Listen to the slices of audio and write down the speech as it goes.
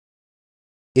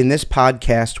In this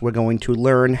podcast, we're going to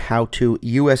learn how to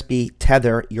USB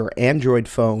tether your Android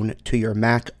phone to your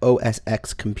Mac OS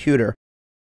X computer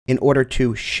in order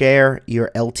to share your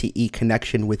LTE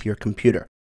connection with your computer.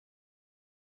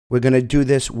 We're going to do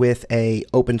this with an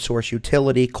open source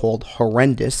utility called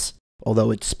HoRNDIS,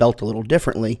 although it's spelt a little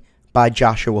differently, by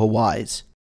Joshua Wise.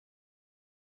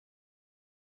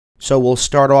 So we'll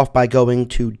start off by going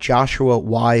to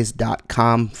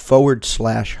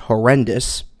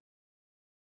joshuawise.com/HoRNDIS.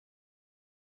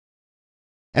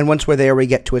 And once we're there, we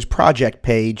get to his project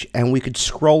page, and we could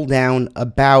scroll down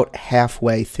about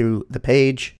halfway through the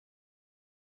page.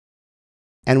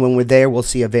 And when we're there, we'll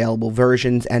see available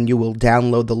versions, and you will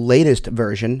download the latest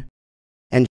version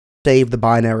and save the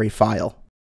binary file.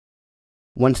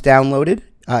 Once downloaded,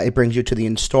 it brings you to the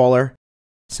installer.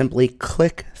 Simply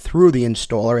click through the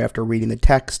installer after reading the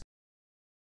text.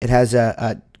 It has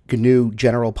a GNU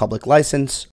General Public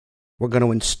License. We're going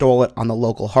to install it on the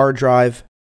local hard drive.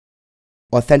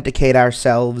 Authenticate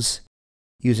ourselves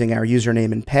using our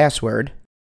username and password.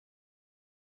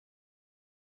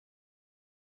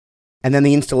 And then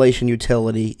the installation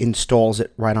utility installs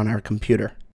it right on our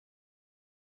computer.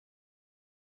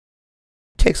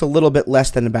 It takes a little bit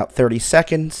less than about 30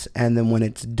 seconds, and then when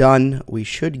it's done, we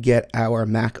should get our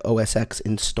Mac OS X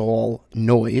install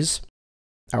noise,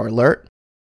 our alert.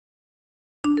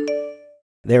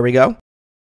 There we go.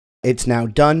 It's now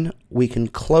done. We can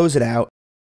close it out.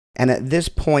 And at this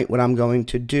point, what I'm going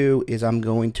to do is I'm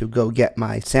going to go get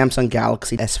my Samsung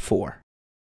Galaxy S4.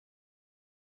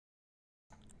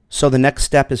 So the next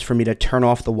step is for me to turn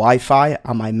off the Wi-Fi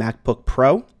on my MacBook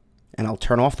Pro. And I'll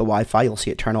turn off the Wi-Fi. You'll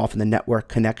see it turn off in the network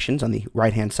connections on the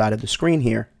right-hand side of the screen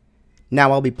here.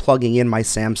 Now I'll be plugging in my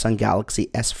Samsung Galaxy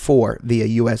S4 via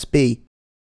USB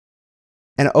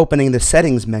and opening the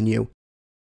settings menu.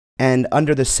 And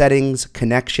under the settings,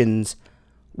 connections,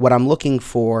 what I'm looking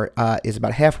for is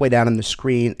about halfway down on the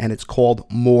screen, and it's called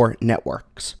More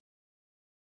Networks.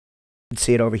 You can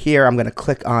see it over here. I'm going to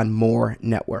click on More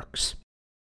Networks.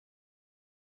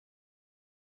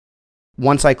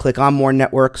 Once I click on More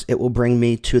Networks, it will bring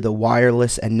me to the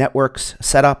wireless and networks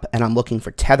setup, and I'm looking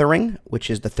for Tethering, which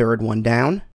is the third one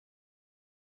down.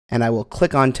 And I will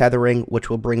click on Tethering, which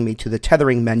will bring me to the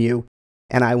Tethering menu,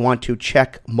 and I want to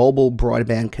check mobile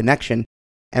broadband connection,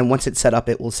 and once it's set up,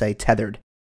 it will say tethered.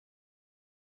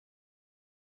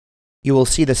 You will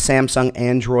see the Samsung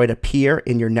Android appear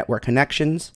in your network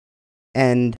connections,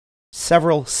 and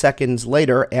several seconds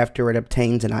later, after it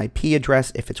obtains an IP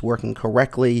address, if it's working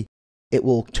correctly, it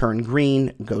will turn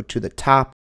green, go to the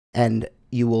top, and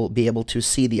you will be able to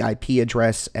see the IP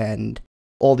address and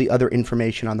all the other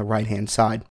information on the right-hand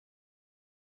side.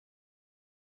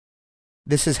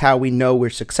 This is how we know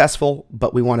we're successful,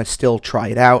 but we want to still try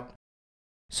it out.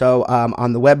 So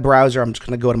on the web browser, I'm just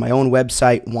going to go to my own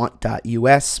website,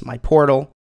 wandt.us, my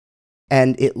portal,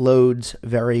 and it loads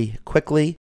very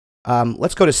quickly.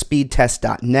 Let's go to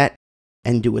speedtest.net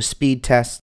and do a speed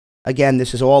test. Again,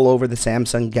 this is all over the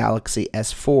Samsung Galaxy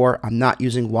S4. I'm not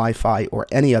using Wi-Fi or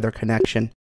any other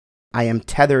connection. I am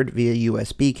tethered via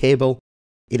USB cable.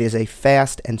 It is a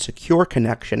fast and secure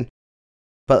connection.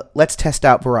 But let's test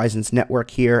out Verizon's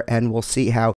network here, and we'll see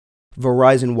how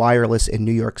Verizon Wireless in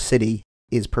New York City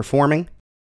is performing.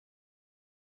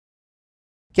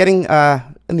 Getting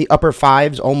in the upper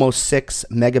fives, almost 6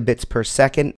 megabits per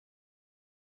second,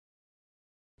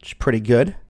 which is pretty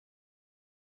good.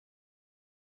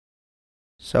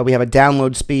 So we have a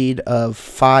download speed of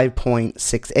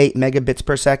 5.68 megabits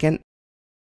per second,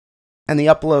 and the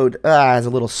upload is a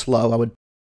little slow. I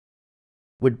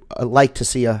would like to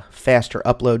see a faster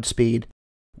upload speed,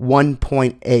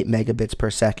 1.8 megabits per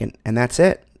second, and that's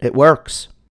it. It works.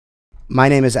 My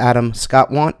name is Adam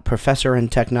Scott Wandt, professor and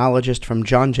technologist from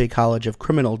John Jay College of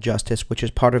Criminal Justice, which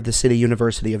is part of the City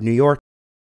University of New York.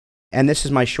 And this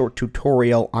is my short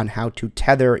tutorial on how to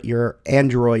tether your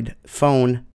Android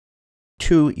phone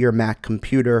to your Mac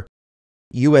computer,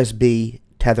 USB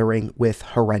tethering with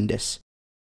HoRNDIS.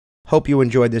 Hope you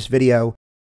enjoyed this video.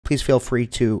 Please feel free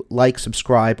to like,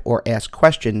 subscribe, or ask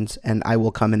questions, and I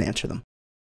will come and answer them.